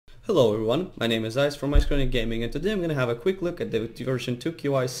Hello everyone, my name is Ice from Ice Gaming, and today I'm going to have a quick look at the version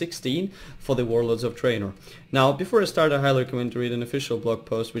Tukui 16 for the Warlords of Draenor. Now, before I start, I highly recommend to read an official blog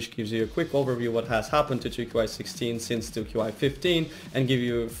post which gives you a quick overview of what has happened to Tukui 16 since Tukui 15 and give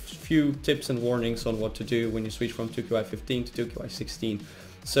you a few tips and warnings on what to do when you switch from Tukui 15 to Tukui 16.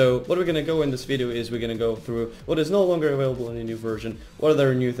 So what we're going to go in this video is we're going to go through what is no longer available in the new version, what are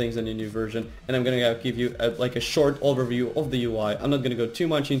the new things in the new version, and I'm going to give you a short overview of the UI. I'm not going to go too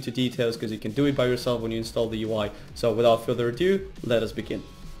much into details because you can do it by yourself when you install the UI. So without further ado, let us begin.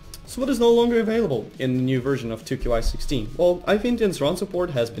 So what is no longer available in the new version of Tukui 16? Well, iFintian's run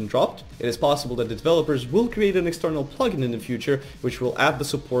support has been dropped. It is possible that the developers will create an external plugin in the future which will add the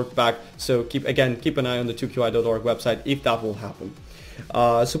support back, so keep an eye on the tukui.org website if that will happen.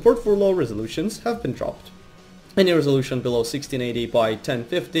 Support for low resolutions have been dropped. Any resolution below 1680 by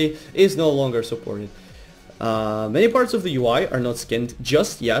 1050 is no longer supported. Many parts of the UI are not skinned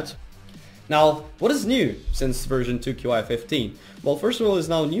just yet. Now, what is new since version 2QI 15? Well, first of all, is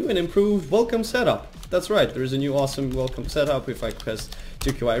now new and improved welcome setup. That's right, there's a new awesome welcome setup. If I press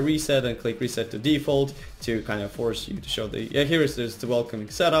 2QI reset and click reset to default to kind of force you to show the, there's the welcoming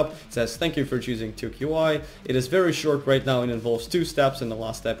setup. It says thank you for choosing 2QI. It is very short right now and involves two steps, and the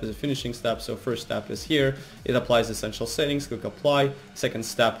last step is a finishing step. So first step is here, it applies essential settings, click apply. Second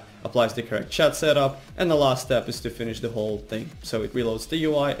step applies the correct chat setup, and the last step is to finish the whole thing. So it reloads the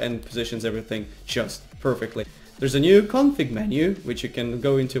UI and positions everything just perfectly. There's a new config menu which you can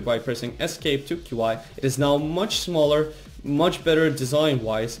go into by pressing escape to QI. It is now much smaller, much better design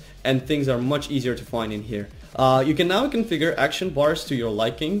wise, and things are much easier to find in here. You can now configure action bars to your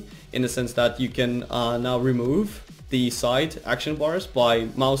liking, in the sense that you can now remove the side action bars by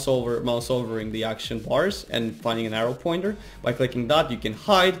mouse overing the action bars and finding an arrow pointer. By clicking that, you can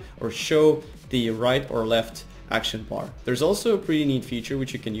hide or show the right or left action bar. There's also a pretty neat feature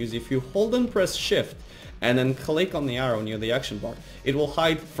which you can use if you hold and press shift and then click on the arrow near the action bar. It will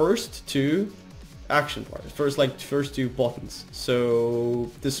hide first two action bars, first two buttons.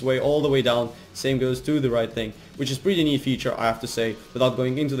 So this way all the way down, same goes to the right thing, which is pretty neat feature, I have to say, without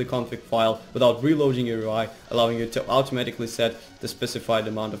going into the config file, without reloading your UI, allowing you to automatically set the specified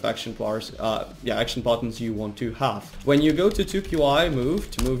amount of action bars, action buttons you want to have. When you go to 2QI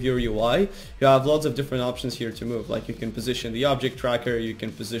move your UI, you have lots of different options here to move. Like you can position the object tracker, you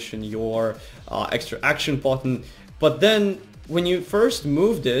can position your extra action button, but then when you first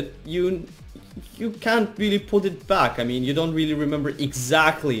moved it, you can't really put it back. I mean, you don't really remember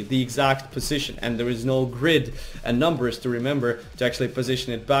exactly the exact position, and there is no grid and numbers to remember to actually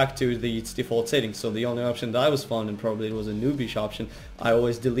position it back to its default settings. So the only option that I was found, and probably it was a noobish option, I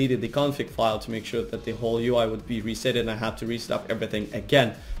always deleted the config file to make sure that the whole UI would be reset and I had to restart everything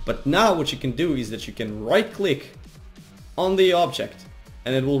again. But now what you can do is that you can right click on the object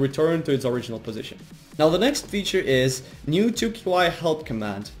and it will return to its original position. Now the next feature is new 2QI help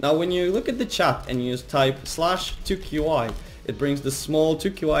command. Now when you look at the chat and you type /2QI, it brings the small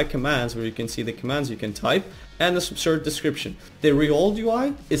 2QI commands where you can see the commands you can type and a short description. The real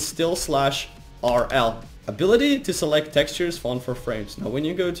UI is still /RL. Ability to select textures, font for frames. Now when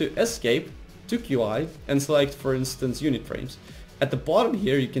you go to escape 2QI and select, for instance, unit frames, at the bottom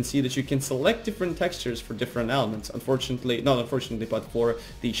here you can see that you can select different textures for different elements. Not unfortunately, but for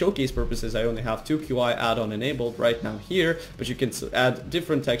the showcase purposes, I only have 2QI add-on enabled right now here, but you can add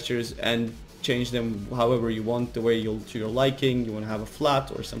different textures and change them however you want, the way to your liking. You want to have a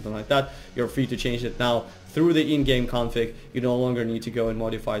flat or something like that, you're free to change it now through the in-game config. You no longer need to go and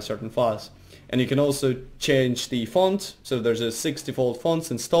modify certain files. And you can also change the font, so there's a 6 default fonts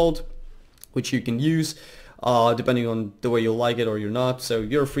installed which you can use depending on the way you like it or you're not, so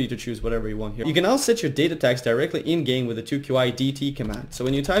you're free to choose whatever you want here. You can now set your data tags directly in-game with the 2QI DT command. So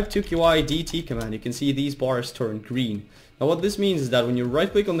when you type 2QI DT command, you can see these bars turn green. Now what this means is that when you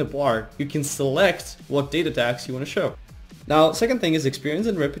right click on the bar, you can select what data tags you want to show. Now second thing is experience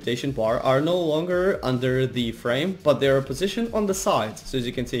and reputation bar are no longer under the frame, but they are positioned on the sides. So as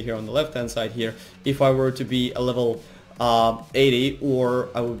you can see here on the left hand side here, if I were to be a level 80, or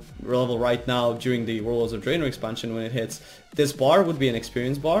I would level right now during the Warlords of Draenor expansion when it hits, this bar would be an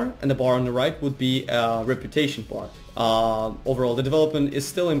experience bar and the bar on the right would be a reputation bar. Overall the development is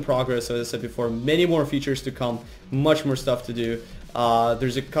still in progress, so as I said before, many more features to come, much more stuff to do.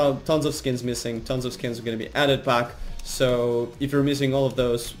 There's tons of skins missing, tons of skins are going to be added back. So if you're missing all of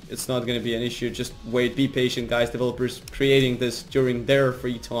those, it's not going to be an issue. Just wait, be patient, guys. Developers creating this during their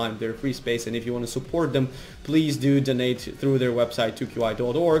free time, their free space, and if you want to support them, please do donate through their website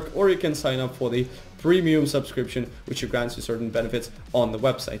 2QI.org, or you can sign up for the premium subscription, which grants you certain benefits on the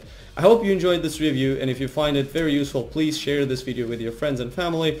website. I hope you enjoyed this review, and if you find it very useful, please share this video with your friends and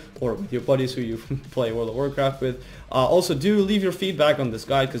family, or with your buddies who you play World of Warcraft with. Also, do leave your feedback on this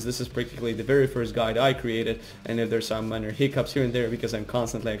guide, because this is practically the very first guide I created, and if there's some minor hiccups here and there, because I'm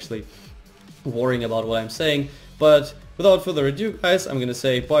constantly actually worrying about what I'm saying. But without further ado, guys, I'm gonna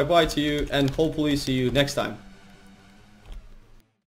say bye bye to you, and hopefully see you next time.